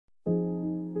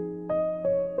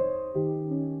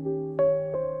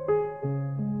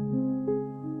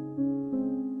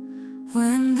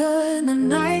when the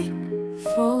night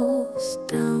falls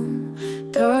down,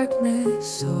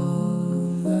 darkness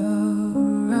all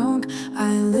around,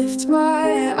 I lift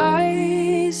my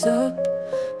eyes up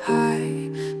high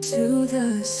to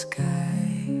the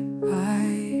sky.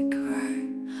 I cry,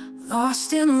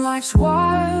 lost in life's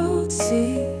wild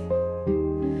sea,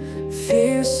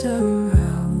 fear surrounding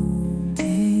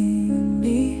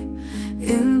me.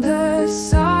 In the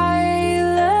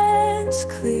silence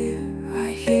clear,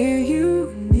 I hear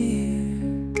you near.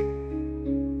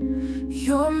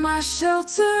 You're my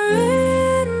shelter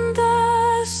in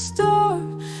the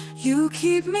storm. You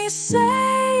keep me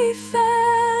safe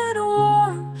and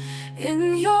warm.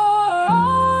 In your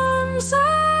arms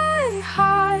I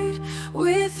hide,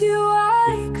 with you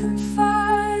I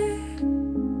confide.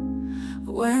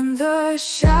 When the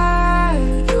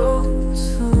shadows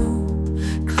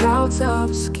loom, clouds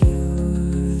obscure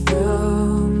the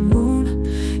moon,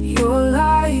 your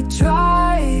light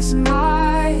dries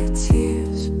my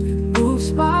tears,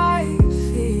 removes my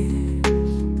fears.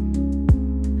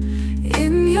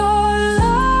 In your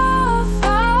love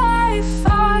I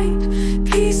find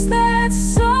peace that's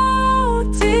so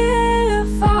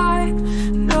divine.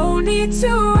 No need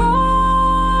to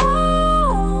roam,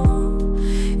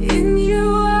 in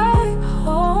you I'm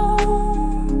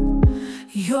home.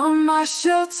 You're my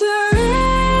shelter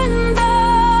in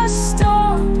the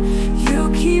storm. You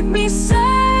keep me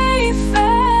safe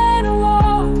and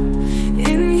warm.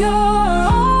 In your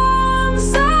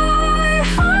arms I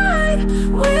hide,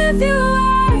 with you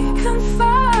I confide.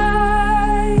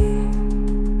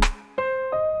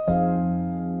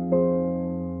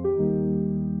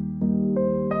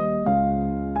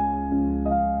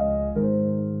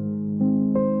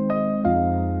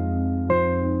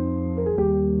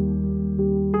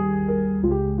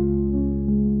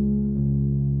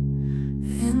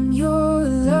 In your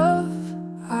love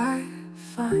I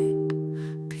find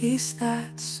peace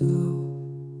that's so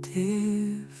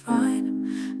divine.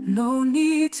 No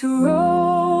need to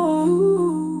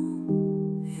roam,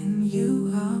 in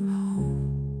you I'm home.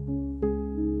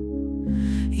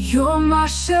 You're my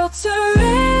shelter